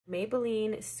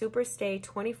Maybelline Super Stay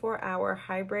 24-Hour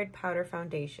Hybrid Powder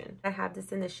Foundation. I have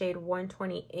this in the shade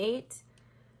 128,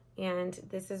 and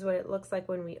this is what it looks like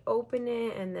when we open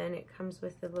it, and then it comes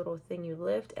with the little thing you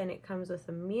lift, and it comes with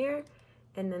a mirror,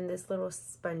 and then this little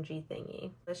spongy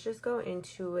thingy. Let's just go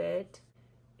into it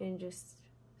and just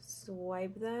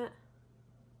swipe that.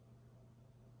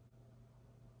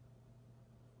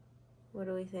 What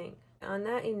do we think? On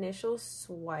that initial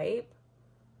swipe,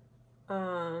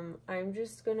 I'm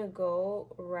just gonna go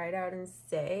right out and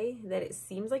say that it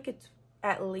seems like it's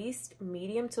at least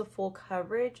medium to full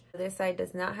coverage. This side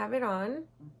does not have it on,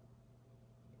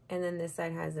 and then this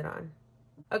side has it on.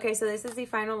 Okay, so this is the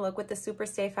final look with the Super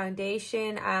Stay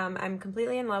Foundation. I'm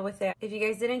completely in love with it. If you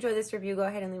guys did enjoy this review, go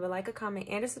ahead and leave a like, a comment,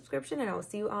 and a subscription, and I will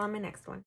see you on my next one.